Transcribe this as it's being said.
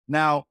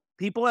Now,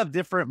 people have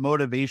different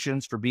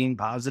motivations for being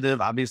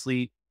positive.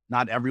 Obviously,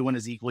 not everyone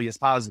is equally as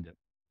positive.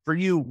 For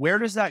you, where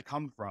does that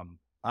come from?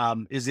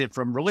 Is it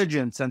from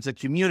religion, sense of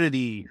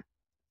community,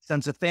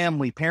 sense of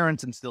family,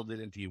 parents instilled it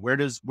into you? Where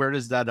does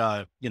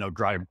that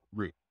drive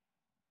root?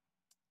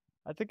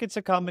 I think it's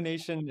a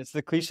combination. It's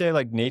the cliche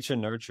like nature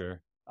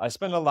nurture. I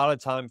spend a lot of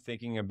time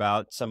thinking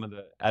about some of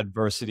the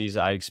adversities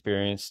I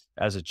experienced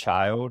as a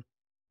child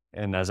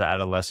and as an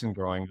adolescent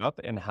growing up,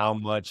 and how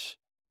much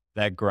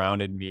that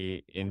grounded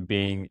me in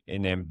being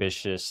an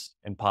ambitious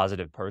and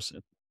positive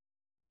person.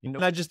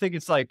 And I just think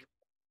it's like,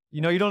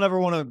 you don't ever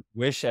want to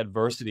wish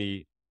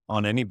adversity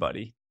on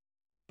anybody.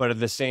 But at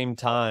the same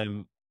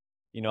time,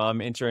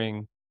 I'm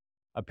entering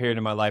a period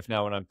in my life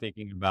now when I'm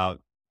thinking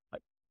about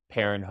like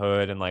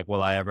parenthood and like,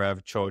 will I ever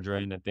have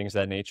children and things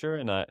of that nature?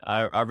 And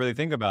I really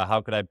think about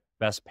how could I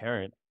best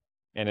parent?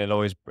 And I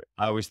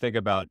always think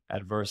about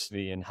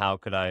adversity and how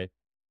could I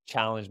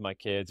challenge my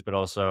kids, but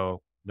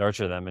also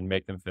nurture them and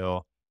make them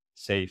feel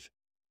safe.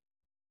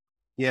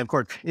 Yeah, of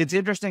course. It's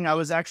interesting. I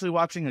was actually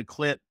watching a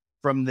clip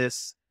from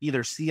this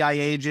either CIA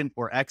agent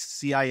or ex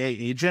CIA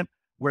agent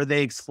where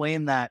they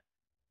explain that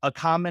a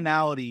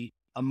commonality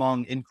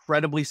among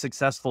incredibly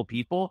successful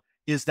people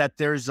is that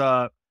there's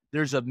a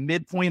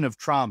midpoint of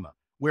trauma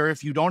where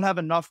if you don't have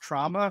enough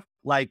trauma,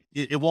 like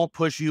it won't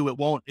push you, it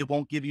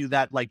won't give you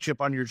that like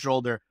chip on your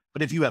shoulder.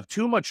 But if you have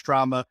too much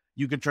trauma,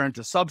 you can turn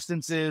to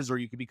substances or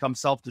you can become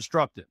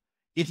self-destructive.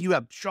 If you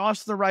have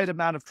just the right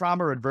amount of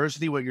trauma or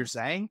adversity, what you're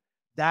saying,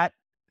 that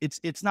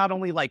it's not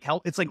only like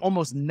help, it's like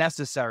almost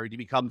necessary to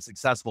become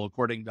successful,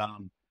 according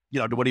to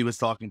to what he was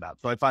talking about.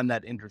 So I find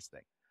that interesting.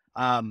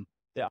 Um,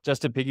 Yeah.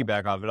 Just to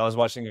piggyback off it, I was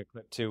watching a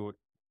clip too.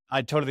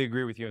 I totally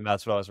agree with you, and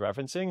that's what I was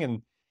referencing.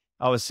 And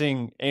I was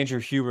seeing Andrew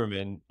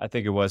Huberman, I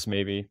think it was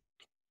maybe,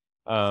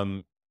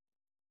 um,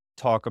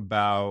 talk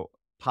about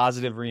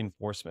positive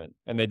reinforcement.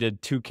 And they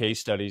did two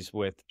case studies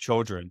with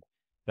children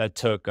that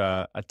took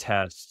a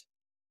test.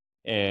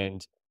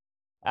 And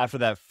after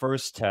that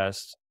first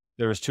test,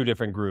 there was two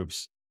different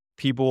groups.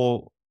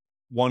 People,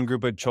 one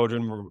group of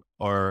children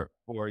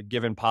were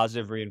given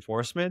positive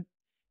reinforcement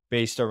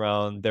based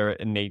around their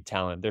innate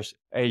talent.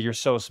 Hey, you're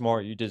so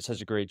smart, you did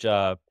such a great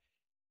job.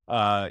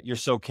 You're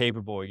so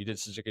capable, you did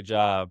such a good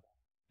job,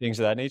 things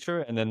of that nature.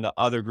 And then the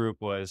other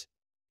group was,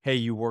 hey,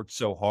 you worked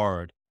so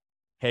hard.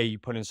 Hey, you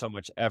put in so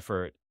much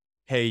effort.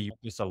 Hey, you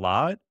just a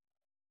lot.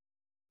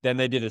 Then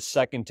they did a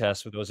second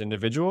test with those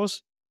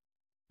individuals.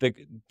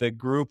 The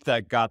group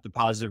that got the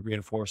positive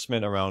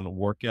reinforcement around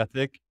work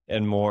ethic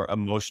and more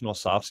emotional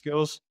soft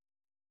skills,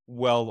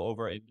 well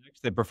over index,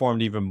 they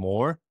performed even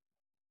more.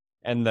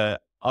 And the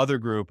other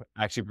group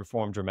actually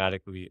performed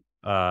dramatically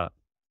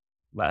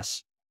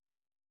less.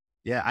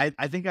 yeah,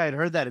 I think I had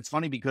heard that. It's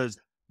funny because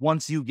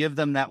once you give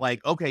them that,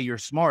 like, okay, you're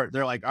smart,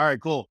 they're like, all right,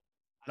 cool.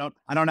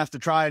 I don't have to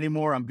try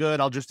anymore. I'm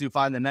good. I'll just do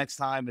fine the next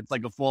time. It's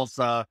like a false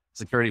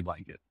security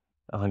blanket.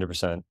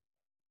 100%.